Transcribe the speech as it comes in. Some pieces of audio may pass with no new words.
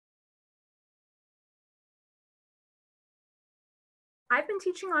I've been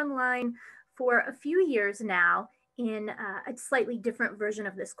teaching online for a few years now in a slightly different version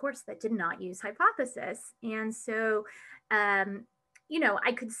of this course that did not use hypothesis. And so, um,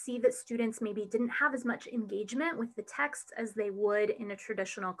 I could see that students maybe didn't have as much engagement with the text as they would in a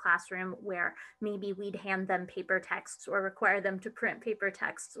traditional classroom where maybe we'd hand them paper texts or require them to print paper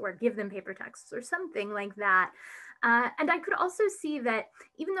texts or give them paper texts or something like that. And I could also see that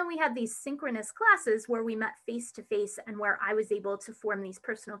even though we had these synchronous classes where we met face to face and where I was able to form these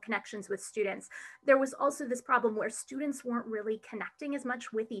personal connections with students, there was also this problem where students weren't really connecting as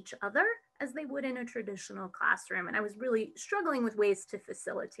much with each other as they would in a traditional classroom. And I was really struggling with ways to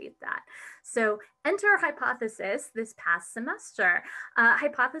facilitate that. So enter Hypothesis this past semester.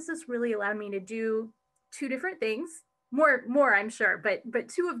 Hypothesis really allowed me to do two different things. More, I'm sure, but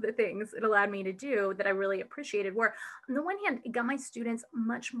two of the things it allowed me to do that I really appreciated were, on the one hand, it got my students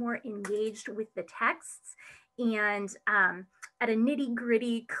much more engaged with the texts and at a nitty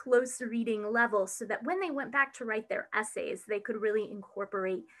gritty, close reading level, so that when they went back to write their essays, they could really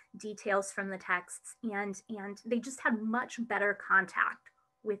incorporate details from the texts, and they just had much better contact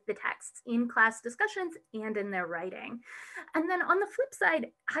with the texts in class discussions and in their writing. And then on the flip side,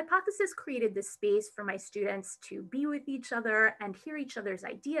 Hypothesis created this space for my students to be with each other and hear each other's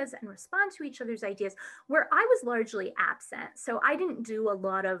ideas and respond to each other's ideas, where I was largely absent. So I didn't do a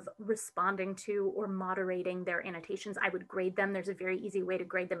lot of responding to or moderating their annotations. I would grade them. There's a very easy way to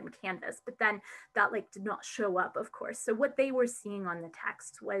grade them in Canvas, but then that did not show up, of course. So what they were seeing on the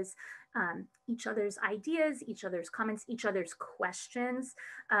text was each other's ideas, each other's comments, each other's questions.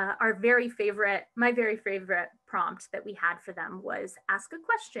 My very favorite prompt that we had for them was ask a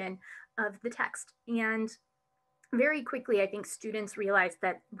question of the text. And very quickly, I think students realized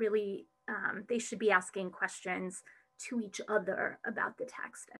that really they should be asking questions to each other about the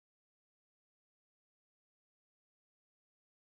text.